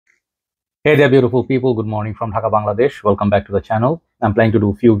Hey there, beautiful people. Good morning from Dhaka, Bangladesh. Welcome back to the channel. I'm planning to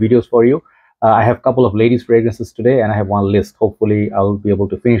do a few videos for you. I have a couple of ladies' fragrances today, and I have one list. Hopefully, I'll be able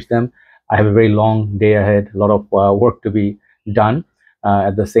to finish them. I have a very long day ahead, a lot of work to be done.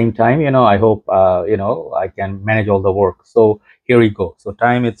 At the same time, I hope, I can manage all the work. So here we go. So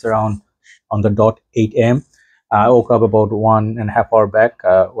time it's around on the dot 8 a.m. I woke up about 1.5 hours back.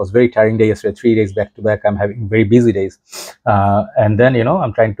 Was very tiring day yesterday, 3 days back to back. I'm having very busy days. And then,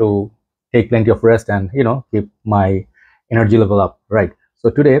 I'm trying to take plenty of rest and keep my energy level up, right? So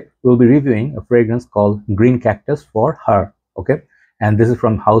today we'll be reviewing a fragrance called Green Cactus for Her. Okay, and this is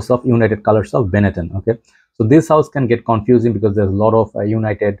from House of United Colors of Benetton. Okay, so this house can get confusing because there's a lot of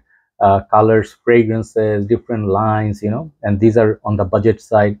United colors, fragrances, different lines, and these are on the budget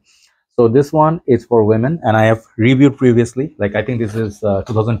side. So this one is for women, and I have reviewed previously, like I think this is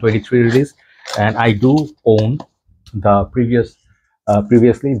 2023 release, and I do own the previously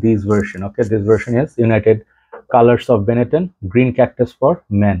this version. Okay, this version is United Colors of Benetton Green Cactus for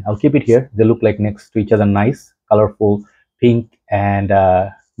Men. I'll keep it here. They look like next to each other, nice colorful pink and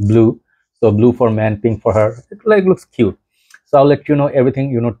blue. So blue for men, pink for her. It looks cute. So I'll let you know everything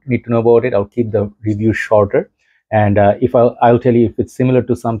you need to know about it. I'll keep the review shorter, and if I'll tell you if it's similar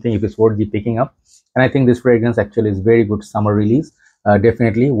to something, if it's worthy picking up. And I think this fragrance actually is very good summer release.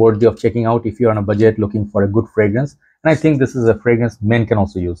 Definitely worthy of checking out if you're on a budget looking for a good fragrance. And I think this is a fragrance men can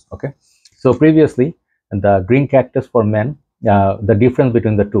also use. Okay, so previously the Green Cactus for Men, the difference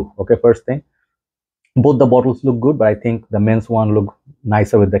between the two. Okay, first thing, both the bottles look good, but I think the men's one look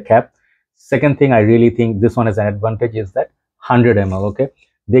nicer with the cap. Second thing, I really think this one has an advantage is that 100 ml. Okay,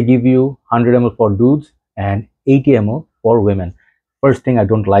 they give you 100 ml for dudes and 80 ml for women. First thing I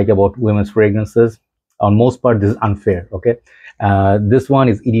don't like about women's fragrances, on most part this is unfair. Okay, this one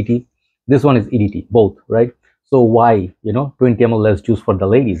is EDT, this one is EDT, both, right? So why 20 ml less juice for the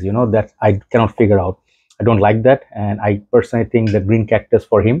ladies? That I cannot figure out. I don't like that, and I personally think the Green Cactus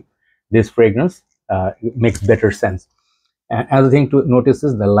for him, this fragrance makes better sense. And another thing to notice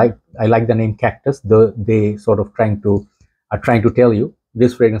is I like the name Cactus. They sort of trying to tell you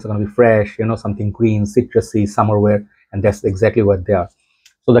this fragrance is going to be fresh, something green, citrusy, summer wear, and that's exactly what they are.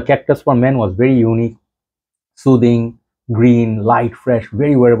 So the Cactus for Men was very unique, soothing, green, light, fresh,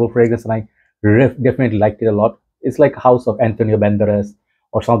 very wearable fragrance, and I definitely liked it a lot. It's like House of Antonio Banderas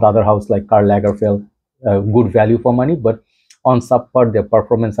or some of the other house like Karl Lagerfeld. Good value for money, but on subpart their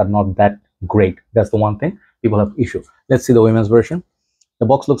performance are not that great. That's the one thing people have issue. Let's see the women's version. The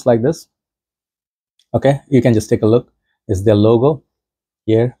box looks like this. Okay, you can just take a look. It's their logo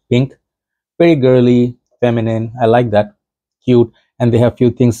here, pink, very girly, feminine. I like that, cute. And they have few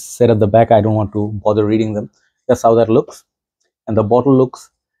things said at the back. I don't want to bother reading them. That's how that looks. And the bottle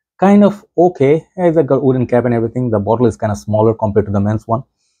looks kind of okay. It's a wooden cap and everything. The bottle is kind of smaller compared to the men's one,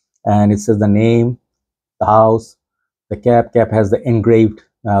 and it says the name, the house, the cap has the engraved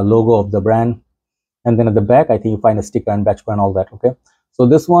logo of the brand, and then at the back I think you find a sticker and batch and all that. Okay, so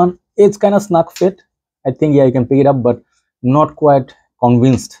this one, it's kind of snug fit. I think, yeah, you can pick it up, but not quite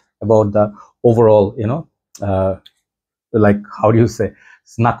convinced about the overall like, how do you say,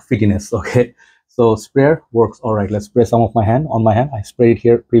 snug fittiness. Okay, so sprayer works all right. Let's spray some of my hand on my hand. I sprayed it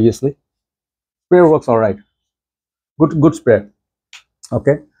here previously. Sprayer works all right. Good spray.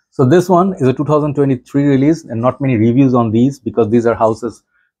 Okay, so this one is a 2023 release, and not many reviews on these because these are houses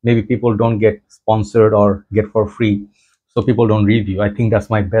maybe people don't get sponsored or get for free, so people don't review. I think that's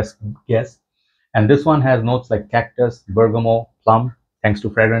my best guess. And this one has notes like cactus, bergamot, plum, thanks to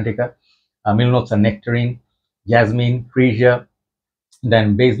Fragrantica. Middle notes are nectarine, jasmine, freesia.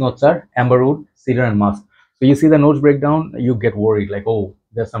 Then base notes are amberwood, cedar, and musk. So you see the notes breakdown, you get worried like, oh,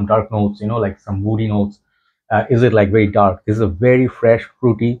 there's some dark notes, like some woody notes. Is it like very dark? This is a very fresh,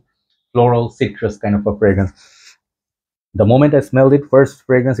 fruity, floral, citrus kind of a fragrance. The moment I smelled it, first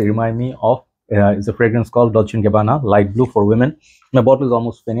fragrance, it reminded me of it's a fragrance called Dolce & Gabbana Light Blue for Women. My bottle is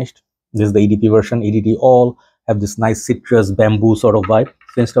almost finished. This is the EDP version. EDT all have this nice citrus bamboo sort of vibe.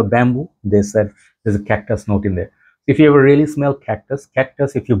 So instead of bamboo, they said there's a cactus note in there. If you ever really smell cactus,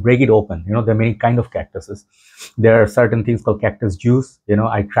 if you break it open, there are many kind of cactuses. There are certain things called cactus juice.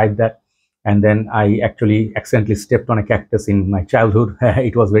 I tried that, and then I actually accidentally stepped on a cactus in my childhood.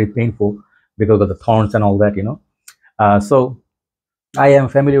 It was very painful because of the thorns and all that. So I am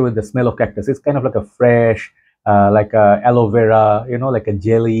familiar with the smell of cactus. It's kind of like a fresh, like a aloe vera, like a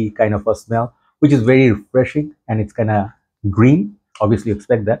jelly kind of a smell, which is very refreshing, and it's kind of green. Obviously, you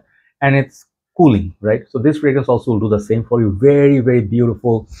expect that, and it's cooling, right? So this fragrance also will do the same for you. Very, very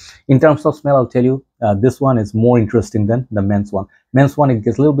beautiful. In terms of smell, I'll tell you, this one is more interesting than the men's one. Men's one, it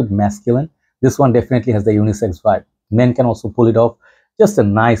gets a little bit masculine. This one definitely has the unisex vibe. Men can also pull it off. Just a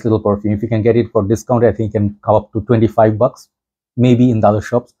nice little perfume. If you can get it for discount, I think it can come up to 25 bucks, maybe in the other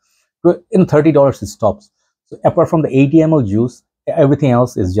shops. In $30 it stops. So apart from the 80 ml juice, everything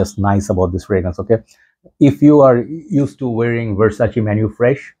else is just nice about this fragrance. Okay, if you are used to wearing Versace Manu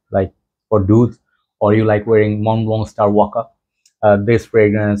Fresh, like for dudes, or you like wearing Mont Blanc Star Walker, this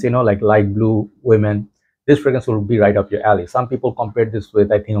fragrance, like light blue women, this fragrance will be right up your alley. Some people compared this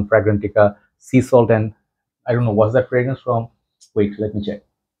with, I think, Fragrantica Sea Salt, and I don't know, what's that fragrance from? Wait, let me check.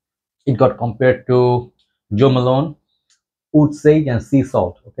 It got compared to Joe Malone, Oud Sage, and Sea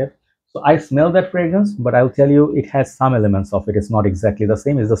Salt. Okay, so I smell that fragrance, but I'll tell you, it has some elements of it. It's not exactly the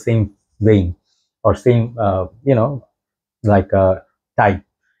same. It's the same vein or same, like type.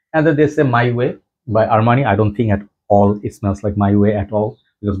 And then they say My Way by Armani. I don't think at all it smells like My Way at all,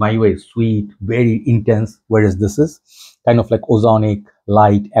 because My Way is sweet, very intense, whereas this is kind of like ozonic,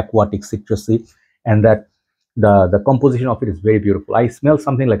 light, aquatic, citrusy, and that the composition of it is very beautiful. I smell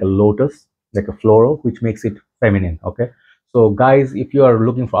something like a lotus, like a floral, which makes it feminine. Okay, so guys, if you are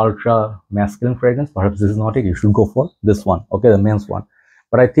looking for ultra masculine fragrance, perhaps this is not it. You should go for this one. Okay, the men's one.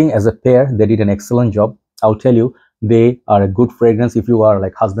 But I think as a pair, they did an excellent job. I'll tell you, they are a good fragrance if you are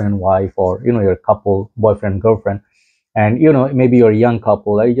like husband and wife, or you're a couple, boyfriend, girlfriend, and maybe you're a young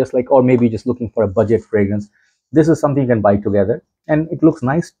couple, or you just like, or maybe just looking for a budget fragrance. This is something you can buy together, and it looks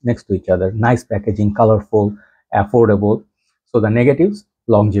nice next to each other. Nice packaging, colorful, affordable. So the negatives: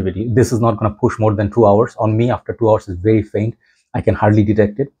 longevity. This is not going to push more than 2 hours on me. After 2 hours, it's very faint. I can hardly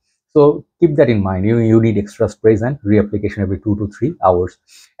detect it. So keep that in mind. You need extra sprays and reapplication every 2 to 3 hours.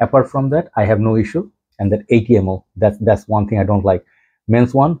 Apart from that, I have no issue. And that 80 ml, that's one thing I don't like.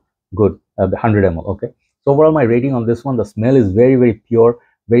 Men's one, good. The 100 ml. Okay, so overall my rating on this one: the smell is very, very pure,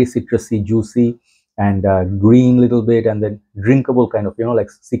 very citrusy, juicy, and green little bit, and then drinkable kind of, like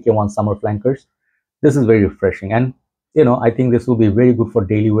CK1 summer flankers. This is very refreshing, and I think this will be very good for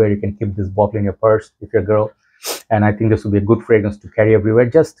daily wear. You can keep this bottle in your purse if you're a girl, and I think this will be a good fragrance to carry everywhere.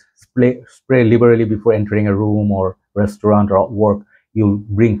 Just spray liberally before entering a room or restaurant or work. You'll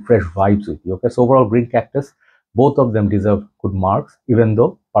bring fresh vibes with you. Okay, so overall, Green Cactus, both of them deserve good marks, even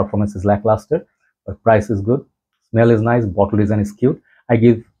though performance is lackluster, but price is good, smell is nice, bottle design is cute. I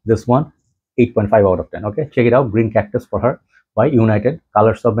give this one 8.5 out of 10. Okay, check it out. Green Cactus for her by United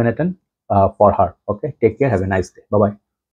Colors of Benetton, for her. Okay, take care, have a nice day. Bye bye.